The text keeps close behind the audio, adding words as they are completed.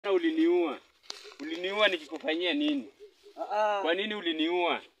Mbona uliniua? Uliniua nikikufanyia nini? Kwa nini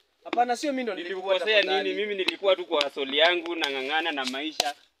uliniua? Hapana, sio mimi ndo nilikukosea nini? Mimi nilikuwa tu kwa asili yangu na ngangana na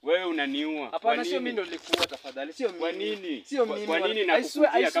maisha. Wewe unaniua. Hapana, sio mimi ndo nilikuua, tafadhali. Sio mimi. Kwa nini? Sio mimi. Kwa nini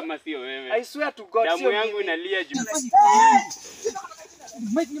nakukujia kama sio wewe? I swear to God, damu yangu inalia juu.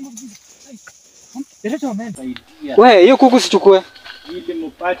 Wewe, hiyo kuku sichukue. Ili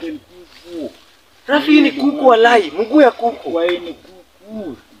mpate kuku. Rafi ni kuku walai, mguu ya kuku. Wewe ni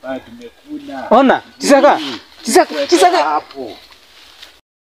kuku. Bado tumekula. Ona, Chisaka hapo.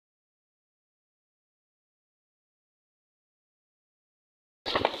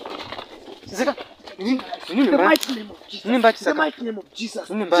 Chisaka, nini mbaya Chisaka?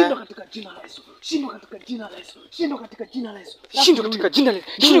 Shindwa katika jina la Yesu. Shindwa katika jina la Yesu. Shindwa katika jina la Yesu. Shindwa katika jina la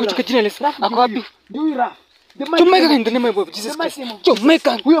Yesu. Shindwa katika jina la Yesu. Ako wapi? Ndio huyu Raf. Jamaica in the name of Jesus Christ.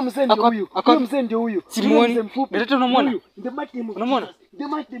 Jamaica. Huyo mzee ndio huyu. Huyo mzee ndio huyu. Simuoni. Ndio unamwona? Unamwona?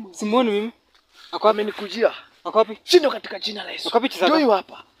 Simuoni mimi. Ako amenikujia. Ako wapi? Shindwa katika jina la Yesu. Ako wapi Chisaka? Ndio huyu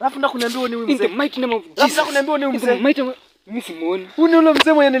hapa. Rafu na kuniambia ni huyu mzee. In the mighty name of Jesus. Rafu na kuniambia ni huyu mzee. Mimi simuoni. Huyu ni ule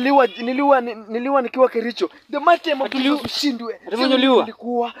mzee mwenye niliua nikiwa Kericho. The mighty name of Jesus ushindwe. Sio mimi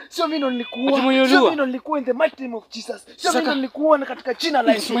nilikuwa. Sio mimi nilikuwa. Sio mimi nilikuwa in the mighty name of Jesus. Sio mimi nilikuwa na katika jina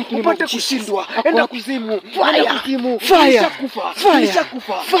la Yesu. Upate kushindwa. Enda kuzimu. Enda kuzimu. Fire. Kufa. Fire.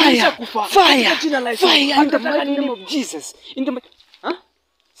 Kufa. Fire. Kufa. Fire. Jina la Yesu. Fire in the mighty name of Jesus. In the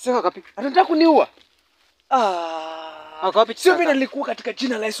Sasa kapi? Anataka kuniua. Ako wapi? Sio mimi nilikuwa katika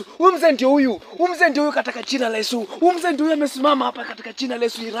jina la Yesu. Huyu mzee ndio huyu. Huyu mzee ndio huyu katika jina la Yesu. Huyu mzee ndio huyu amesimama hapa katika jina la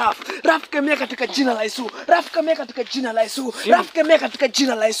Yesu. Raf kemea katika jina la Yesu. Raf kemea katika jina la Yesu. Raf kemea katika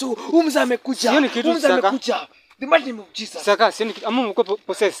jina la Yesu. Huyu mzee amekuja. Huyu mzee amekuja. The mighty name of Jesus. Saka, sio ama mko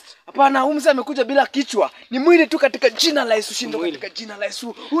possessed. Hapana, huyu mzee amekuja bila kichwa. Ni mwili tu katika jina la Yesu. Shindwa katika jina la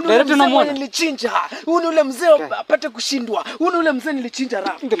Yesu. Huyu ni ule nilichinja. Huyu ni ule mzee apate kushindwa. Huyu ni ule mzee nilichinja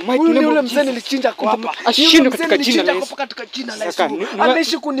Raf. Huyu ni ule mzee nilichinja kwa hapa. Ashindwe katika jina la Yesu. Katika jina la Yesu.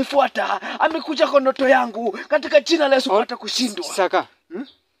 Ameishi kunifuata. Amekuja kwa ndoto yangu. Katika jina la Yesu kupata kushindwa. Saka.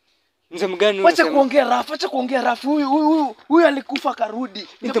 Mzee mgani huyu? Acha kuongea Raf, acha kuongea Raf. Huyu alikufa karudi.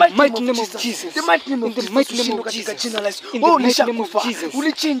 In the mighty name of Jesus. The mighty name of Jesus. Katika jina la Yesu. Wewe ulishakufa.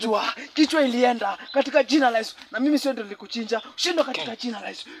 Ulichinjwa. Kichwa ilienda katika jina la Yesu. Na mimi sio ndio nilikuchinja. Shindwa katika jina la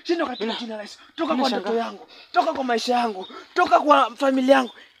Yesu. Shindwa katika jina la Yesu. Toka kwa ndoto yangu. Toka kwa maisha yangu. Toka kwa familia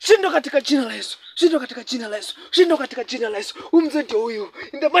yangu. Shindwa katika jina la Yesu. Shindwa katika jina la Yesu. Shindwa katika jina la Yesu. Huyu mzee ndio huyu.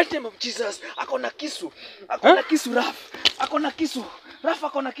 In the mighty name of Jesus. Akona kisu. Akona kisu Raf. Akona kisu. Raf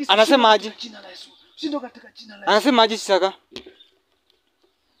akona kisu. Anasema aje? Jina la Yesu. Shindwa katika jina la Yesu. Anasema aje Chisaka?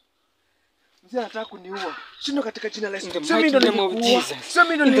 Mzee anataka kuniua. Shindwa katika jina la Yesu. Sio mimi ndo nilikuua. Sio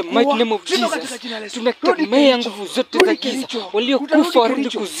mimi ndo nilikuua. Shindwa katika jina la Yesu. Tunakemea nguvu zote za giza. Waliokufa warudi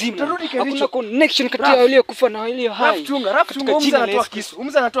kuzimu. Hakuna connection kati ya waliokufa na walio hai. Raf chunga, mzee anatoa kisu.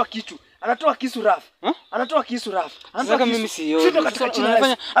 Mzee anatoa kitu. Anatoa kisu Raf. Anatoa kisu Raf. Sasa mimi sioni. Shindwa katika jina la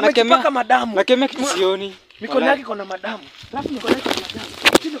Yesu. Amekipaka madamu. Nakemea kitu sioni. Mikono yake iko na madamu. Raf mikono yake ina madamu.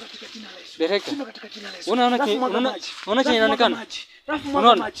 Shindwa katika jina la Yesu. Shindwa katika jina la Yesu. Unaona chenye inaonekana? Raf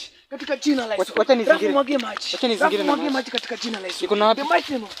mwaga maji katika jina la Yesu. Wacha nizingire. Raf mwage maji. Wacha nizingire na maji katika jina la Yesu. Iko na wapi? The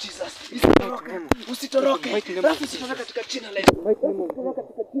mighty name of Jesus. Usitoroke. Raf usitoroke katika jina la Yesu. Usitoroke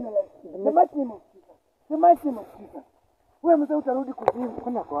katika jina la Yesu. The mighty name of Jesus. The mighty name of Jesus. Wewe mzee utarudi kuzimu.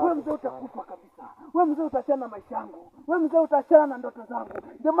 Wewe mzee utakufa kabisa. Wewe mzee utaachana na maisha yangu. Wewe mzee utaachana na ndoto zangu.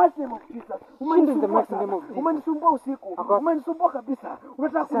 The mighty name of Jesus. Umenisumbua usiku. Umenisumbua kabisa.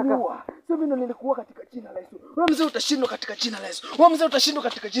 Unataka kuniua. Sio mimi ndo nilikuua katika jina la Yesu. Wewe mzee utashindwa katika jina la Yesu. Wewe mzee utashindwa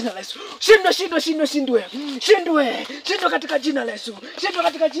katika jina la Yesu. Shindwe. Shindwa katika jina la Yesu. Shindwa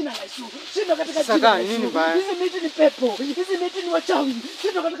katika jina la Yesu. Shindwa katika jina la Yesu. Hizi miti ni pepo. Hizi miti ni wachawi.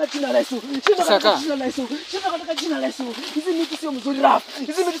 Shindwa katika jina la Yesu. Shindwa katika jina la Yesu. Shindwa katika jina la Yesu. Hizi miti sio mzuri Raf.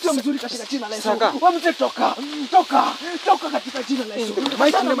 Hizi miti sio mzuri katika jina la Yesu. Wewe mzee toka katika jina la Yesu.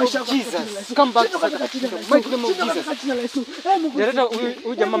 Mighty name of Jesus. Come back katika mighty name of Jesus. Jareta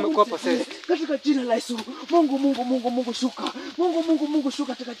huyu jamaa amekuwa possessed. Katika jina la Yesu. Mungu shuka. Mungu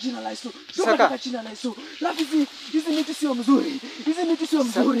shuka katika jina la Yesu. Shuka katika jina la Yesu. Raf hizi miti sio mzuri. Hizi miti sio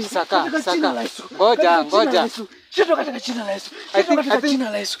mzuri. Katika jina la Yesu. Ngoja. Shindwa katika jina la Yesu. Shindwa katika jina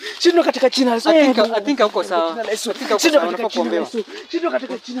la Yesu. Shindwa katika jina la Yesu. I think uko sawa. Shindwa katika jina la Yesu. Shindwa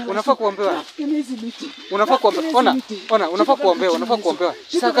katika jina la Yesu. Unafaa kuombewa. Hizi miti. Unafaa kuombewa. Ona, unafaa kuombewa.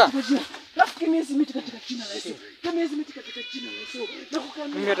 Chisaka. Nafikiri hizi miti katika jina la Yesu. Kama hizi miti katika jina la Yesu.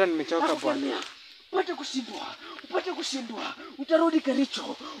 Nakukamia. Mimi hata nimechoka bwana. Upate kushindwa. Utarudi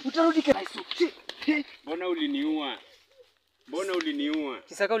Kericho. Utarudi Yesu. Mbona uliniua?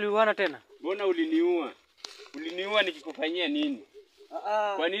 Chisaka uliuana tena? Mbona uliniua? Uliniua nikikufanyia nini?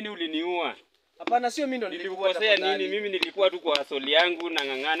 Kwa nini uliniua? Hapana, sio mimi ndo nilikuwa. Nilikukosea nini? Mimi nilikuwa tu kwa asoli yangu na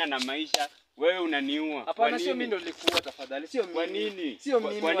ngangana na maisha. Wewe unaniua. Hapana, sio mimi ndo nilikuwa tafadhali. Sio mimi. Kwa nini? Sio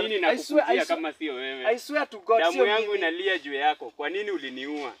mimi. Kwa nini nakukujia kama sio wewe? I swear to God, damu sio yangu mimi. inalia juu yako. Kwa nini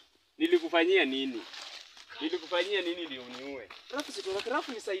uliniua? Nilikufanyia nini? Nilikufanyia nini ndio uniue?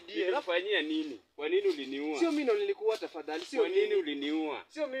 Rafu nisaidie. Nilikufanyia nini? Kwa nini uliniua? Sio mimi ndo nilikuwa tafadhali. Sio mimi. Kwa nini uliniua?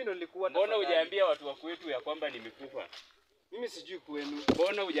 Sio mimi ndo nilikuwa tafadhali. Mbona hujaambia watu wa kwetu ya kwamba nimekufa? Mimi sijui kwenu.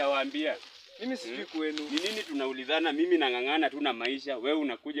 Mbona hujawaambia? Mimi sijui kwenu. Ni nini tunaulizana? Mimi nangangana tu na maisha, wewe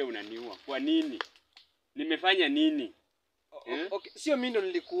unakuja unaniua. Kwa nini? Nimefanya nini? Okay, sio mimi ndo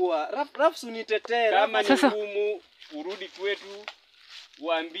nilikuwa. Raf unitetee. Kama ni ngumu urudi kwetu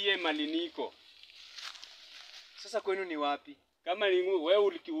uambie maliniko. Sasa kwenu ni wapi? Kama ni ngumu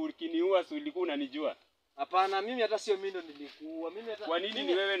wewe ukiniua si ulikuwa unanijua? Hapana, mimi hata sio mimi ndo nilikuwa. Mimi hata. Kwa nini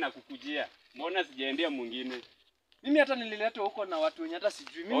ni wewe nakukujia? Mbona sijaendea mwingine? Mimi hata nililetwa huko na watu wenye hata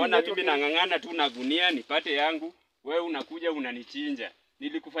sijui. Mimi nangangana tu na gunia nipate yangu, wewe unakuja unanichinja.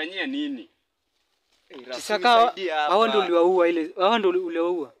 Nilikufanyia nini? Chisaka, hao ndio uliwaua ile. Hao ndio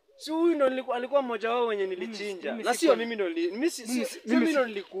uliwaua. Si huyu ndo alikuwa mmoja wao wenye nilichinja. Na sio mimi ndo mimi ndo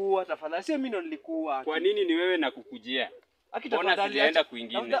nilikuwa tafadhali. Sio mimi ndo nilikuwa. Kwa nini ni wewe nakukujia? Mbona sijaenda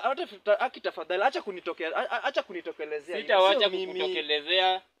kwingine? Tafadhali acha kunitokelezea. Sitaacha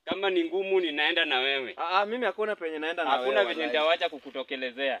kukutokelezea. Kama ni ngumu ninaenda na wewe. Mimi hakuna penye naenda na wewe. Hakuna venye nitaacha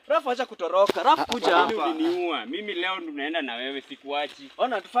kukutokelezea. Rafu acha kutoroka. Rafu kuja hapa. Uliniua. Mimi leo tunaenda na wewe sikuachi.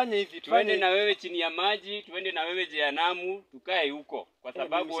 Ona tufanye hivi, twende na wewe chini ya maji, twende na wewe jehanamu, tukae huko kwa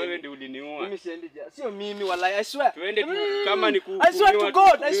sababu wewe ndio uliniua. Mimi siendi. Sio mimi wallahi, I swear. Twende kama ni kuhukumiwa. I swear to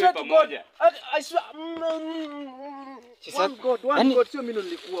God, I swear to God. I swear. One God, sio mimi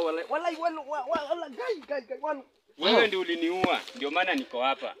nilikuwa wallahi. Wallahi guy. Wewe ndio uliniua, ndio maana niko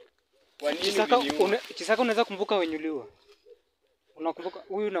hapa. Kwa nini uliniua? Chisaka, unaweza kumbuka wenye uliua? Unakumbuka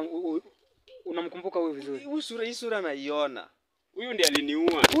huyu unamkumbuka huyu vizuri? Hii sura naiona. Huyu ndiye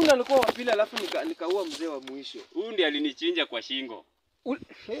aliniua. Huyu alikuwa wa pili alafu nikaua mzee wa mwisho. Huyu ndiye alinichinja kwa shingo.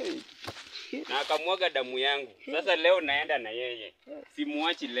 Na akamwaga damu yangu. Sasa leo naenda na yeye.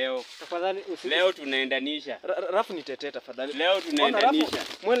 Simuachi leo. Tafadhali leo tunaendanisha. Rafu nitetee tafadhali. Leo tunaendanisha.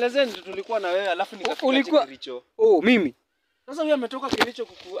 Muelezeni tulikuwa na wewe alafu nikafika Kericho. Mimi. Sasa huyu ametoka Kericho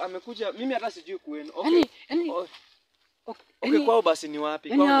amekuja, mimi hata sijui kwenu. Okay. Okay, kwao basi ni wapi?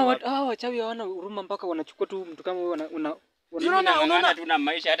 Hao wachawi hawana huruma mpaka wanachukua tu mtu kama wewe unaona tuna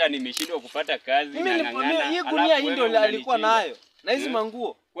maisha hata nimeshindwa kupata kazi na ngangana. Hii gunia hii ndio alikuwa nayo. Na hizi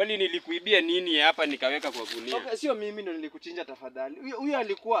manguo. Kwani nilikuibia nini hapa nikaweka kwa gunia? Okay, sio mimi ndo nilikuchinja tafadhali. Huyu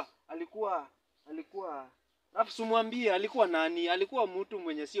alikuwa Rafu sumwambie alikuwa nani? Alikuwa mtu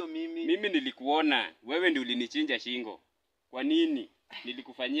mwenye sio mimi. Mimi nilikuona, wewe ndio ulinichinja shingo. Kwa nini?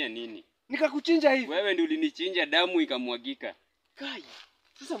 Nilikufanyia nini? Nikakuchinja hivi. Wewe ndio ulinichinja damu ikamwagika. Kai.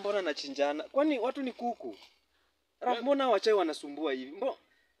 Sasa mbona nachinjana? Kwani watu ni kuku? Rafu mbona wachawi wanasumbua hivi? Mbona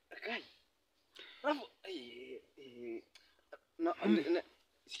Kai. Rafu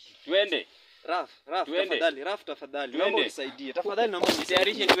twende. Raf tafadhali. Naomba unisaidie. Tafadhali naomba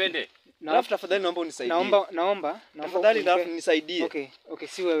nitayarishe twende. Raf tafadhali naomba unisaidie. Naomba. Tafadhali Raf nisaidie. Okay,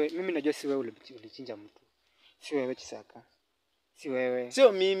 si wewe. Mimi najua si wewe ulichinja mtu. Si wewe Chisaka. Si wewe.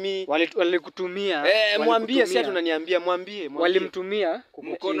 Sio mimi. Walikutumia. Mwambie si tunaniambia mwambie. Walimtumia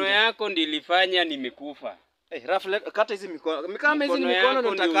mkono yako ndilifanya nimekufa. Raf kata hizi mikono. Kama hizi mikono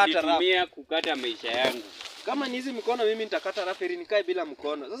ndo nitakata Raf. Nitumia kukata maisha yangu. Kama ni hizi mikono mimi nitakata Raf ili nikae bila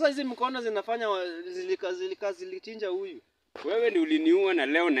mkono. Sasa hizi mikono zinafanya zilichinja huyu. Wewe ndio uliniua na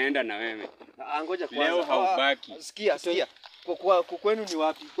leo naenda na wewe. Ngoja kwanza. Leo haubaki. Sikia. Kwa kwenu ni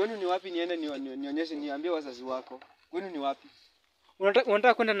wapi? Kwenu ni wapi niende nionyeshe niambie wazazi wako. Kwenu ni wapi?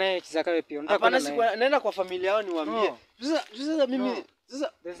 Unataka kwenda naye Chisaka wewe pia? Hapana, naenda kwa familia yao niwaambie. Sasa mimi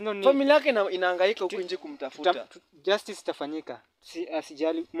familia yake inahangaika huko nje kumtafuta. Justice itafanyika.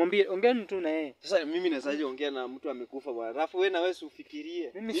 Asijali. Mwambie ongeeni tu na yeye. Sasa mimi nawezaje ongea na mtu amekufa bwana? Rafu wewe na wewe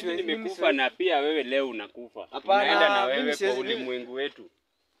ufikirie. Mimi nimekufa na pia wewe leo unakufa. Naenda na wewe kwa ulimwengu wetu.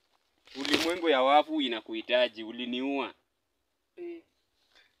 Ulimwengu ya wafu inakuhitaji, uliniua.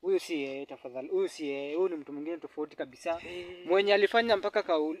 Huyu si yeye tafadhali. Huyu ni mtu mwingine tofauti kabisa. Mwenye alifanya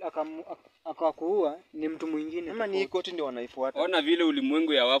mpaka akakuua ni mtu mwingine. Kama ni koti ndio wanaifuata. Ona vile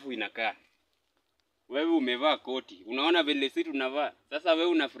ulimwengu ya wafu inakaa. Wewe umevaa koti. Unaona vile sisi tunavaa. Sasa wewe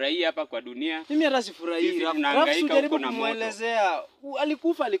unafurahia hapa kwa dunia. Mimi hata sifurahii. Rafu jaribu kumuelezea.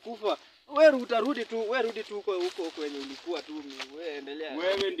 Alikufa. Wewe utarudi tu, huko kwenye ulikuwa tu. Wewe endelea.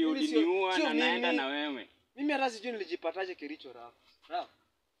 Wewe ndio uliniua na naenda na wewe. Mimi hata sijui nilijipataje Kericho Rafu.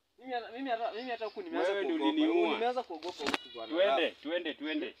 Mimi hata huku nimeanza kuogopa. Nimeanza kuogopa huku bwana.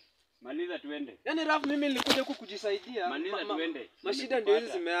 Twende. Maliza twende. Yaani Rafu mimi nilikuja huku kujisaidia. Maliza twende. Mashida ndio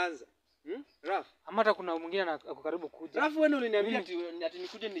hizi zimeanza. Raf. Ama hata kuna mwingine ako karibu kuja. Raf, wewe uliniambia ati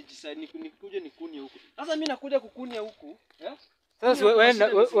nikuje nikunie huku. Sasa mimi nakuja kukunia huku, Sasa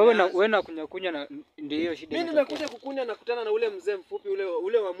wewe na kunya na ndio hiyo shida. Mimi nimekuja kukunia na kutana na ule mzee mfupi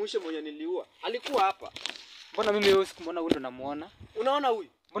ule wa mwisho mwenye niliua. Alikuwa hapa. Mbona mimi wewe sikumuona, huyu ndo namuona? Unaona huyu?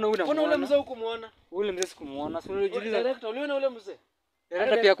 Mbona huyu namuona? Mbona ule mzee hukumuona? Ule mzee sikumuona. Sio unajiuliza. Director, uliona ule mzee?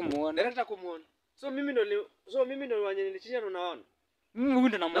 Director pia kumuona. Director kumuona. So mimi ndo wanye nilichinja unaona. Mimi huyu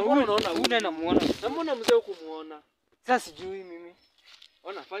ndo namuona. Unaona huyu ndo namuona. Na mbona mzee hukumuona? Sasa sijui mimi.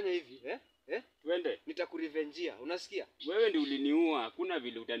 Ona fanya hivi, Twende. Nitakurevenjia. Unasikia? Wewe ndio uliniua, hakuna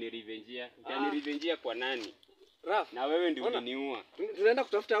vile utanirevenjia. Utanirevenjia kwa nani? Raf, na wewe ndio uliniua. Tunaenda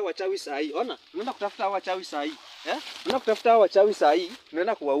kutafuta hao wachawi saa hii. Ona, tunaenda kutafuta hao wachawi saa hii. Tunaenda kutafuta hao wachawi saa hii,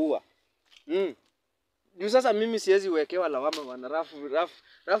 tunaenda kuwaua. Juu sasa mimi siwezi wekewa lawama bwana.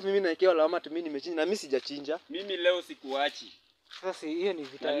 Raf mimi nawekewa lawama tu, mimi nimechinja na mimi sijachinja. Mimi leo sikuachi. Sasa hiyo ni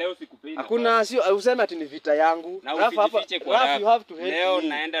vita. Na leo sikupei. Hakuna, sio useme ati ni vita yangu. Raf hapa. Raf, you have to help leo me.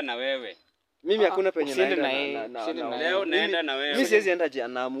 Naenda na wewe. Mimi hakuna penye naenda na leo naenda na wewe. Mimi siwezi enda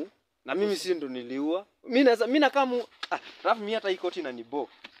jehanamu. Na mimi si ndo niliua. Mimi na kama Raf, mimi hata hii koti inanibo.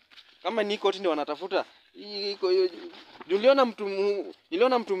 Kama ni koti ndio wanatafuta. Niliona mtu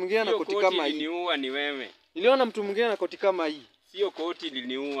mwingine na koti kama hii. Niliua ni wewe. Niliona mtu mwingine na koti kama hii. Sio koti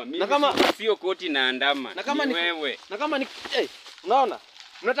liniua. Mimi sio koti na andama. Na kama ni wewe. Na kama ni unaona?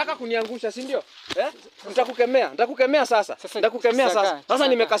 Mnataka kuniangusha, si ndio? Nitakukemea sasa. Nitakukemea sasa. Sasa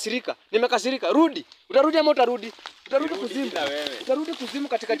nimekasirika. Rudi. Utarudi ama utarudi? Utarudi kuzimu. Utarudi kuzimu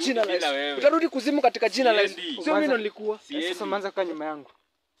katika jina la Yesu. Utarudi kuzimu katika jina la Yesu. Sio mimi ndo nilikuwa. Sasa manza kwa nyuma yangu.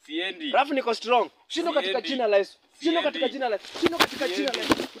 Siendi. Raf, niko strong. Shindo katika jina la Yesu. Shindo katika jina la Yesu. Shindo katika jina la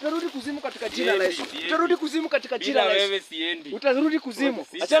Yesu. Utarudi kuzimu katika jina la Yesu. Utarudi kuzimu katika jina la Yesu. Wewe siendi. Utarudi kuzimu.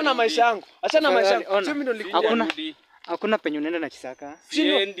 Achana na maisha yangu. Achana na maisha yangu. Sio mimi ndo nilikuwa. Hakuna penye unaenda na Chisaka.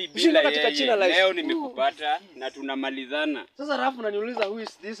 Siendi bila katika jina la Yesu. Leo nimekupata na tunamalizana. Sasa Raf, unaniuliza who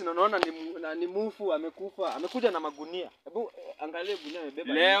is this, na unaona ni mufu amekufa. Amekuja na magunia. Hebu angalia gunia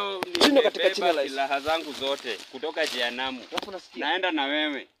amebeba. Leo shindo katika jina la Yesu. Silaha zangu zote kutoka jehanamu. Naenda na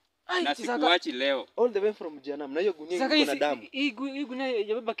wewe. Na sikuachi leo. All the way from jehanamu. Na hiyo gunia iko na damu. Hii gunia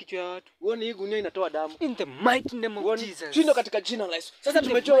inabeba kichwa ya watu. Uone hii gunia inatoa damu. In the mighty name of Jesus. Shindo katika jina la Yesu. Sasa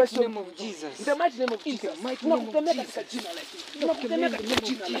tumejua wewe sio of Jesus. In the mighty name of Jesus. Tunakukemea katika jina la Yesu. Tunakukemea katika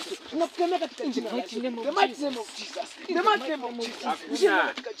jina la Yesu. Tunakukemea katika jina la Yesu. The mighty name of Jesus. The mighty name of Jesus. Shindo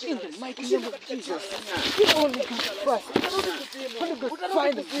katika jina la Yesu. Mighty name of Jesus. Only God.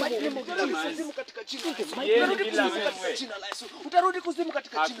 Utarudi kuzimu katika jina la Yesu. Utarudi kuzimu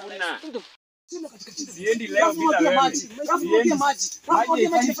katika jina la Yesu. Siendi leo bila wewe. Siendi maji.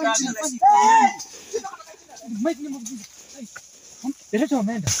 Director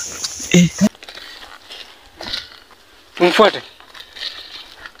ameenda. Tumfuate.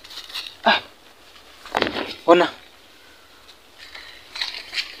 Ona.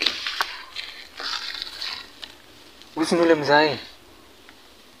 Usinule mzai.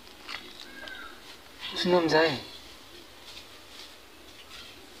 Usinule mzai.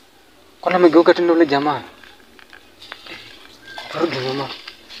 Kuna megeuka tena ule jamaa. Rudi nyuma.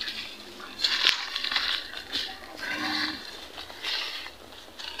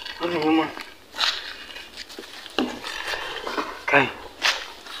 Rudi nyuma. Kai.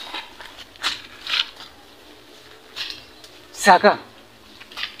 Saka.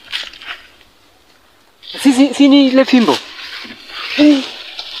 Si ni ile fimbo.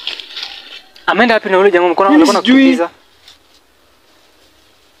 Ameenda wapi na ule jamaa mkono alikuwa anakupiza?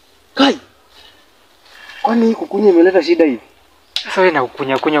 Kai. Kwani hii kukunya imeleta shida hivi? Sasa wewe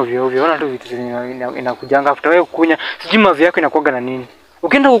kunya ovyo ovyo. Ona tu vitu inakujanga after wewe kukunya. Sijui mavi yako inakuaga na nini.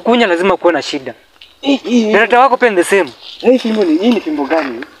 Ukienda kukunya lazima kuwe na shida. Director wako pia the same. Hii fimbo ni fimbo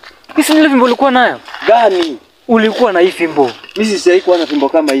gani? Hii si ile fimbo ulikuwa nayo? Gani? Ulikuwa na hii fimbo. Mimi sijai kuwa na fimbo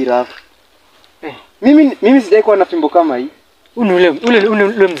kama hii Raf. Mimi sijai kuwa na fimbo kama hii.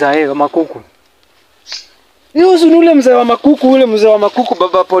 Ule mzae wa makuku. Hiyo ni ule mzee wa makuku,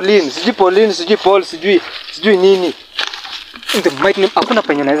 baba Pauline. Sijui Paul, sijui nini. In the mighty name, hakuna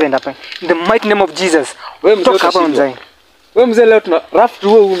penye unaweza enda pale. In the mighty name of Jesus. Wewe mzee hapa mzee. Wewe mzee leo tuna Raf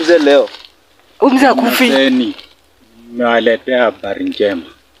tu wewe mzee leo. Wewe mzee akufi. Mzee nimewaletea habari njema.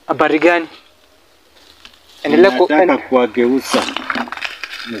 Habari gani? Nataka kuwageuza.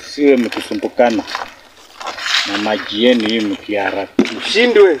 Msiwe mkisumbukana. Na maji yenu hii mkiharaka.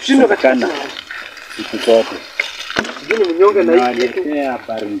 Shindwe katika siku zote. Sijui mnyonge na hii kitu. Naletea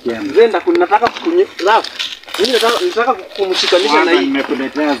habari njema. Mzee nataka Raf. Mimi nataka kumshikanisha na hii.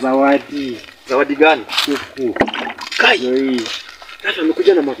 Nimekuletea zawadi. Zawadi gani? Kuku. Kai. Hii. Sasa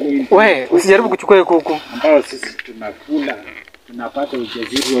amekuja na makuku. Wewe usijaribu kuchukua hiyo kuku. Ambao sisi tunakula tunapata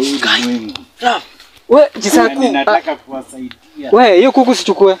ujasiri wa ulimwengu. Raf, We Na Chisaka, ninataka kuwasaidia we hiyo kuku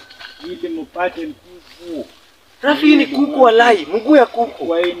sichukue. ili mpate nguvu. Raf, hii ni kuku walai, mguu ya kuku.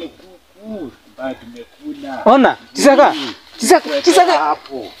 Kwa hii ni kuku ambayo tumekula. Ona, Chisaka.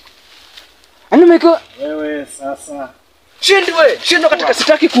 Hapo. Ani meko Wewe sasa Shindwa katika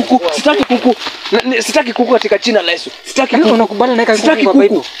sitaki kuku. Sitaki kuku katika jina la Yesu. Sitaki ani kuku. unakubali na Sitaki kwa kuku.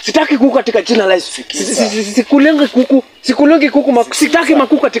 Bible. Sitaki kuku katika jina la Yesu. Sikulengi kuku. Sikulengi kuku. Sitaki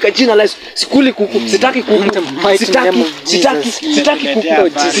makuku katika jina la Yesu. Sikuli kuku. Sitaki kuku. Sitaki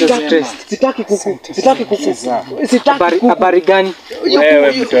kuku. Sitaki kuku. Sitaki kuku. Habari gani?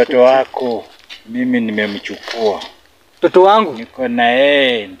 wewe mtoto wako mimi nimemchukua. Mtoto wangu. Niko na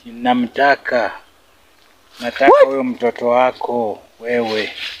yeye, ninamtaka. Nataka huyo mtoto wako wewe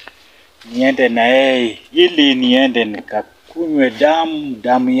niende na yeye ili niende nikakunywe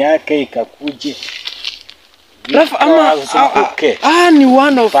damu yake ikakuje. Raf, ama ni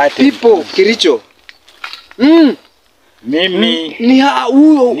one of people Kiricho. Mimi Ni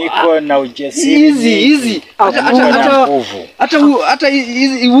huyo niko na ujasiri. hizi. Hata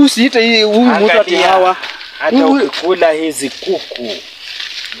hizi usi huyu mtu ati hawa. Hata ukikula hizi kuku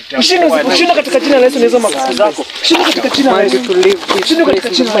Ushinda katika jina la Yesu nizo makuku zako. Ushinda katika jina la Yesu. Ushinda katika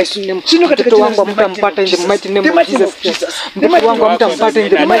jina la Yesu. Ushinda katika Mtoto wangu mtampata in the mighty name of Jesus Christ. Mtoto wangu mtampata in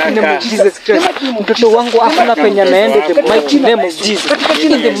the mighty name of Jesus Christ. Mtoto wangu hakuna penye naenda in the mighty name of Jesus.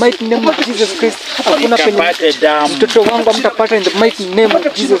 In the mighty name of Jesus Christ. Hakuna penye. Mtoto wangu mtapata in the mighty name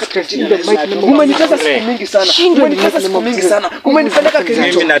of Jesus Christ. In the mighty name of Umenitaka siku mingi sana. Umenitaka siku mingi sana. Umenipeleka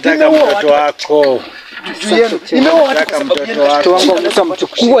Kericho. mimi nataka mtoto wako. Nimeoa watu kwa sababu yenu. mtoto wangu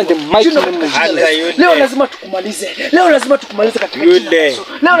mtamchukua in the mighty name of Hata Jesus. Leo lazima tukumalize. Leo lazima tukumalize katika jina la Yesu.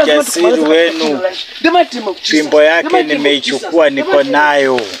 Leo lazima tukumalize wenu. Fimbo yake nimeichukua, niko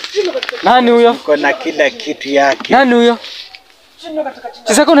nayo. Nani huyo? Niko na kila kitu yake. Nani huyo?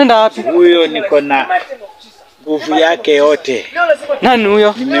 Chisaka unaenda wapi? Huyo niko na nguvu yake yote. Nani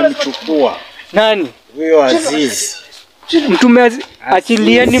huyo? Nimemchukua. Nani? Huyo Aziz. Mtume Aziz.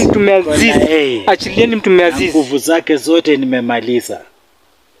 Achilieni Mtume Aziz. Achilieni Mtume Aziz. Nguvu zake zote nimemaliza.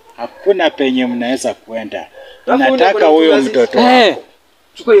 Hakuna penye mnaweza kwenda. Nataka huyo mtoto wako.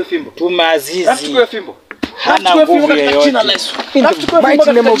 Chukua hiyo fimbo. Tuma Aziz. Chukua hiyo fimbo. Hana nguvu yoyote. In the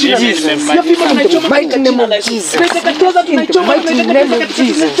mighty name of Jesus. In the mighty name of Jesus. In the mighty name of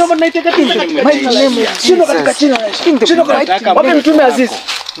Jesus. In the mighty name of Jesus. In the mighty Wapi Mtume Aziz?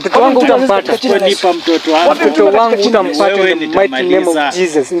 Mtoto wangu utampata. Nipa mtoto wangu. Mtoto wangu utampata in the mighty name of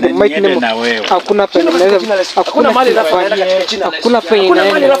Jesus. In the mighty name of hakuna penye naweza. Hakuna mali naenda katika jina la Yesu. Hakuna penye Hakuna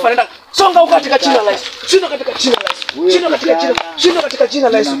mali naenda. naenda. Songa huko katika jina la Yesu. Shinda katika jina la Yesu. Shinda katika jina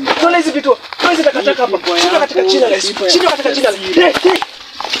la Yesu. Toa hizi vitu. Toa hizi takataka hapa. Shinda katika jina la Yesu. Shinda katika jina la Yesu.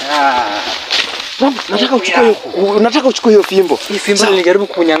 Nataka uchukue hiyo fimbo. Hii fimbo nilijaribu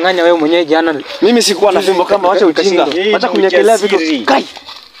kunyang'anya wewe mwenyewe jana. Mimi sikuwa na fimbo kama acha ujinga. Acha kunyekelea vitu. Kai.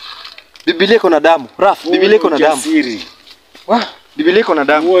 Biblia iko na damu. Raf, Biblia iko na damu. Biblia iko na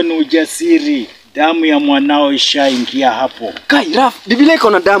damu. Huo ni ujasiri. Damu ya mwanao ishaingia hapo. Kai, Raf, Biblia iko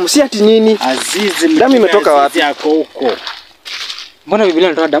na damu. Si ati nini? Azizi, damu imetoka wapi? Yako huko. Mbona Biblia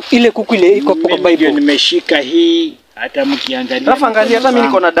inatoa damu? Ile kuku ile iko kwa Bible. Nimeshika hii hata mkiangalia. Raf, angalia hata mimi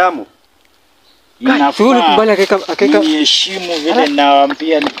niko na damu. Shughuli kubali akeka niheshimu vile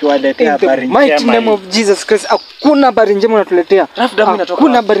nawaambia nikiwaletea habari njema. Mighty name of Jesus Christ. Hakuna habari njema unatuletea.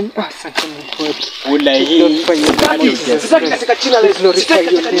 Hakuna habari. Asante Mungu. Kula hii. Sitaki katika jina la Yesu. Sitaki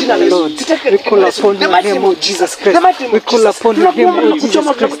katika jina la Yesu. We call upon the name of Jesus Christ. We call upon the name of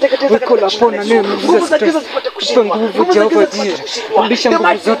Jesus Christ. We call upon the name of Jesus Christ. Tupe nguvu Jehova Jireh. Rudisha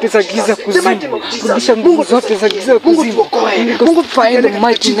nguvu zote za giza kuzimu. Rudisha nguvu zote za giza kuzimu. Mungu fire in the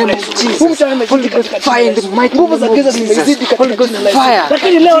mighty name of Jesus. Holy Ghost fire in the mighty name of Jesus. Holy Ghost fire.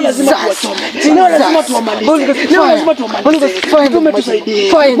 Lakini leo lazima tuwachome. Leo lazima tuwamalize. Leo lazima tuwamalize. Holy Ghost fire in the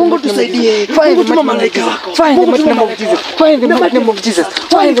mighty. Mungu tusaidie. Fire in the mighty name of Jesus. Fire in the mighty name of Jesus. Fire in the mighty name of Jesus.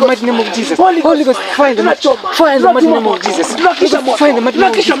 Fire in the mighty name of Jesus. Holy Ghost fire in the mighty name of Jesus. Fire in the mighty name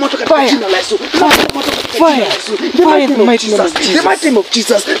of Jesus. Fire. Fire in the mighty name of Jesus. The mighty name of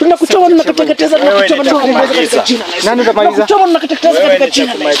Jesus. Tunakuchoma na kuteketeza na kuchoma na kumaliza katika jina la Yesu. Nani utamaliza? Tunakuchoma na kuteketeza katika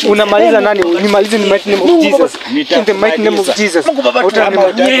jina la Yesu. Unamaliza nani? Nimalize in the mighty name of Jesus. In the mighty name of Jesus. Mungu Baba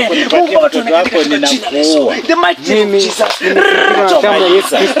tunakupatia mtoto wako ninakuua. The mighty name of Jesus. Damu ya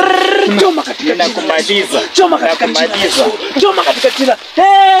Yesu Kristo. Choma katika jina la Yesu. Choma katika jina la Yesu. Choma katika jina.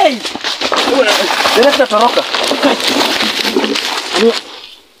 Hey! Nenda tunatoroka.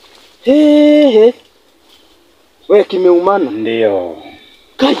 Hey. Wewe kimeumana. Ndio.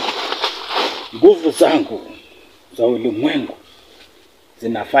 Kai. Nguvu zangu za ulimwengu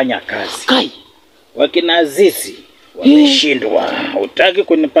zinafanya kazi. Kai. Wakina Azizi wameshindwa. Hutaki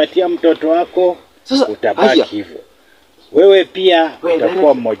kunipatia mtoto wako, Sasa utabaki hivyo. Wewe pia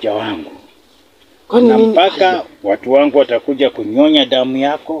utakuwa mmoja wangu. Na mpaka watu wangu watakuja kunyonya damu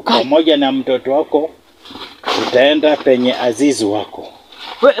yako pamoja na mtoto wako, utaenda penye azizi wako.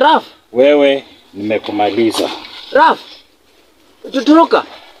 Raf, wewe nimekumaliza. Raf, tutoroka.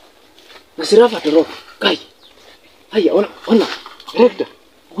 Na si Raf atoroka. Kai. Haya, ona. Director,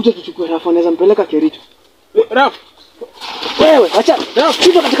 kuja tuchukue Raf, anaweza mpeleka Kericho. Raf. Wewe, acha. Raf,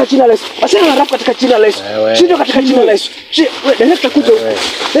 shida katika jina la Yesu. Acha na Raf katika jina la Yesu. Shida katika jina la Yesu. Wewe, director kuja huko.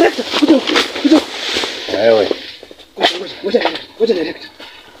 Director, kuja huko. Wewe. Ngoja director.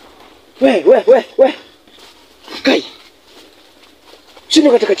 Wewe. Kai.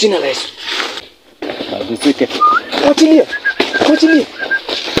 Shida katika jina la Yesu. Abisike. Achilia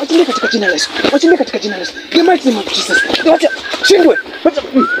katika jina la Yesu. Achilia katika jina la Yesu. The mighty name of Jesus. Acha. Shindwe.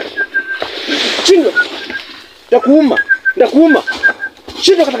 Ndakuuma.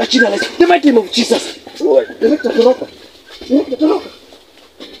 Shindwe katika jina la Yesu. The mighty name of Jesus. Director toroka. Ngoja.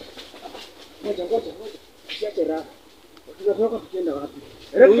 Usiache raha. Tunatoroka tukienda wapi?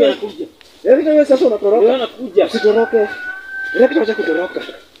 Director anakuja. Director wewe sasa unatoroka. Wewe anakuja. Usitoroke. Director acha kutoroka.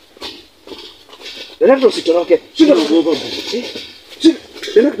 Director usitoroke. Shida kuogopa.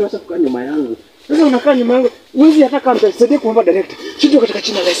 Director tunataka kukaa nyuma yangu. Sasa unakaa nyuma yangu. Wewe hata kama mtasaidie kuomba director. Shida katika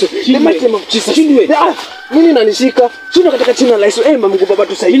jina la Yesu. The mighty name of Jesus. Mimi nanishika. Shida katika jina la Yesu. Mungu Baba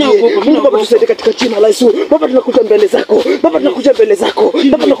tusaidie. Mungu Baba tusaidie katika jina la Yesu. Baba tunakuja mbele zako.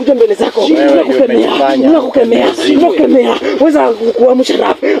 Tunakukemea. Weza kuamsha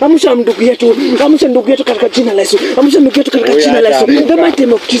Raf. Amsha ndugu yetu katika jina la Yesu. The mighty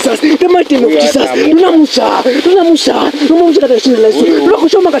name of Jesus. Tunamsha katika jina la Yesu.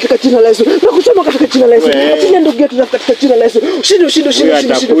 Tunakushoma katika jina la Yesu. Achilia ndugu yetu katika jina la Yesu. Shindo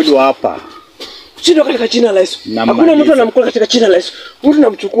hapa. Shindo katika jina la Yesu. Hakuna mtu anamkula katika jina la Yesu. Mtu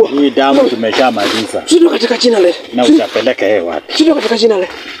namchukua. Hii damu tumeshamaliza. Shindo katika jina la Yesu. Na utapeleka yeye wapi? Shindo katika jina la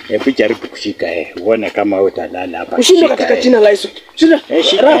Yesu. Hebu jaribu kushika yeye. Uone kama wewe utalala hapa. Shindo katika jina la Yesu. Shindo.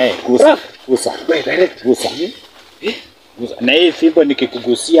 Gusa. Gusa. Na hii fimbo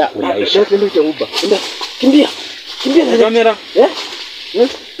nikikugusia unaisha. Ndio utaumba. Kimbia na kamera.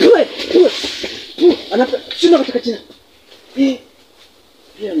 Shindo katika jina.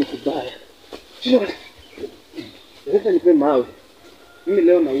 Pia ni kubaya. Shindo katika. Leta nipe mawe. Mimi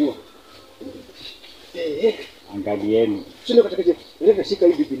leo naua. Angalieni. Shindo katika jina. Leta shika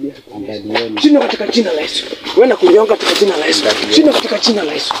hii Biblia. Angalieni. Shindo katika jina la Yesu. Wewe na kunyonga katika jina la Yesu. Shindo katika jina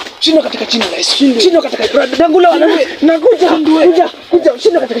la Yesu. Shindo katika jina la Yesu. Shindo katika dangula nakuja.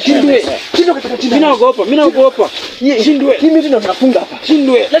 Shindo katika jina la Yesu. Shindo katika jina. Mimi naogopa. Shindwe. Mimi ndio nafunga hapa.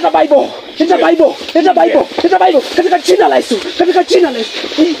 Shindwe. Leta Bible. Katika jina la Yesu.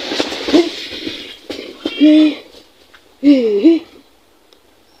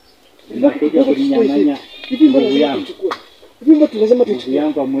 Unakuja kuninyang'anya. Vimbo lazima tuchukue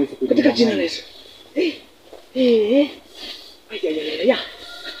yangu amwezi katika jina la Yesu.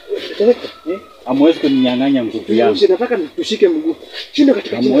 Amwezi kuninyang'anya nguvu yangu. Nataka tushike mguu. Shindo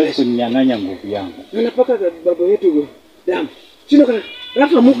katika jina la Yesu. Amwezi kuninyang'anya nguvu yangu. Napaka baba yetu damu. Shindo katika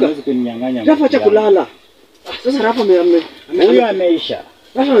Rafa muka. Amwezi kuninyang'anya. Rafa acha kulala. Sasa Rafa huyo ameisha.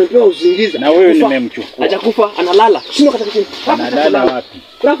 Rafa amepewa usingizi. Na wewe nimemchukua. Hajakufa, analala. Shindo katika jina. Analala wapi?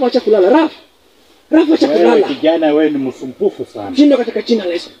 Rafa acha kulala. Rafa acha kulala. Wewe kijana, wewe ni msumbufu sana. Shindo katika jina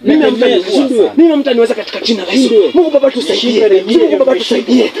la Yesu. Mimi mtaniweza katika jina la Yesu. Mungu Baba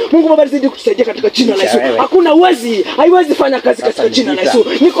tusaidie. Mungu Baba zidi kutusaidia katika jina la Yesu. Hakuna uwezi, haiwezi fanya kazi katika jina la Yesu.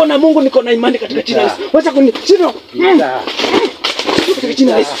 Niko na Mungu, niko na imani katika jina la Yesu. Wacha shindo. Katika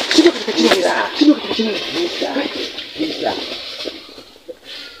jina la Yesu. Shindo katika jina la Yesu.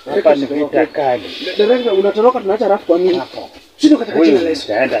 Hapa ni vita kali. Dereva unatoroka, tunaacha Raf kwa nini? Shindo katika jina la Yesu.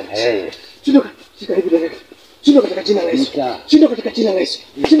 Taenda na yeye. Shindo shika hivi dereva. Shindo katika jina la Yesu. Shindo katika jina la Yesu.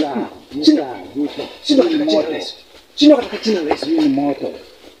 Shindo katika jina la Yesu. Shindo katika jina la Yesu. Ni moto.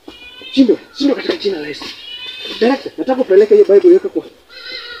 Shindo katika jina la Yesu. Dereva nataka kupeleka hiyo Bible yako kwa.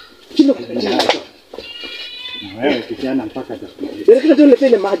 Shindo katika jina la Yesu. Na wewe kijana mpaka atakuja. Dereva ndio lete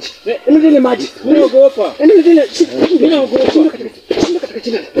ile maji. Ndio ile maji. Mimi naogopa. Ndio ile mimi naogopa. Shindo katika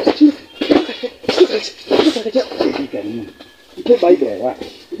jina la Yesu. Ipe Bible wapi?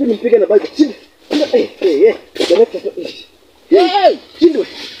 Ipe nimpige na Bible. Shindo. Dereva. Shindo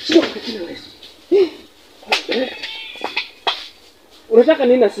katika jina la Yesu. Unataka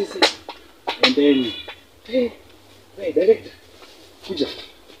nini na sisi? Endeni. Dereva. Kuja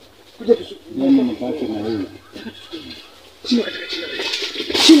Mimi nibaki na wewe. Shindo katika jina la Yesu.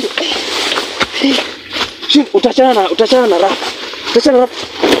 Shindo utachana na Raf. Utachana na Raf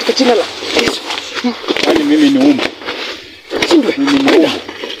katika jina la Yesu. Kwani mimi ni umbu? Shindwe.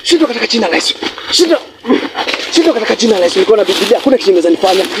 Shindwe katika jina la Yesu. Shindwe. Shindwe katika jina la Yesu. Niko na Biblia, hakuna kitu kinaweza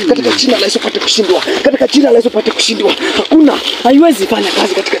nifanya. Katika jina la Yesu pate kushindwa. Katika jina la Yesu pate kushindwa. Hakuna, haiwezi fanya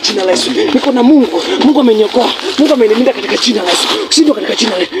kazi katika jina la Yesu. Niko na Mungu. Mungu ameniokoa. Mungu amenilinda katika jina la Yesu. Shindwe katika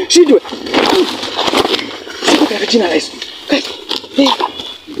jina la Yesu. Shindwe. Shindwe katika jina la Yesu.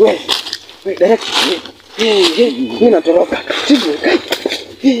 Wewe direct. Mimi natoroka. Shindwe.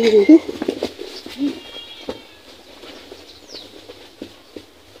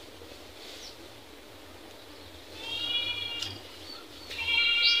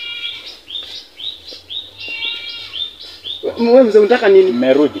 Wewe mzee unataka nini?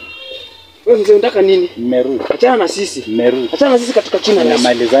 Nimerudi. Wewe mzee unataka nini? Nimerudi. Achana na sisi. Nimerudi. Achana na sisi katika jina la Yesu.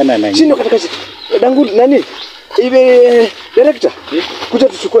 Namalizana na Shindwe katika dangu nani? Ibe director. Kuja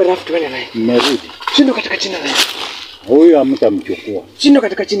tuchukue Raf tuende naye. Nimerudi. Shindwe katika jina la Yesu. Huyu hamtamchukua. Shindwe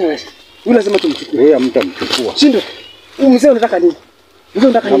katika jina la Yesu. Wewe lazima tumchukue. Huyu hamtamchukua. Shindwe. Mzee unataka nini? Mzee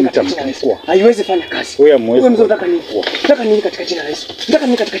unataka nini katika jina la Yesu? Haiwezi fanya kazi. Huyu hamwezi. Wewe mzee unataka nini? Unataka nini katika jina la Yesu? Unataka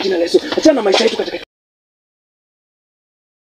nini katika jina la Yesu? Achana na maisha yetu katika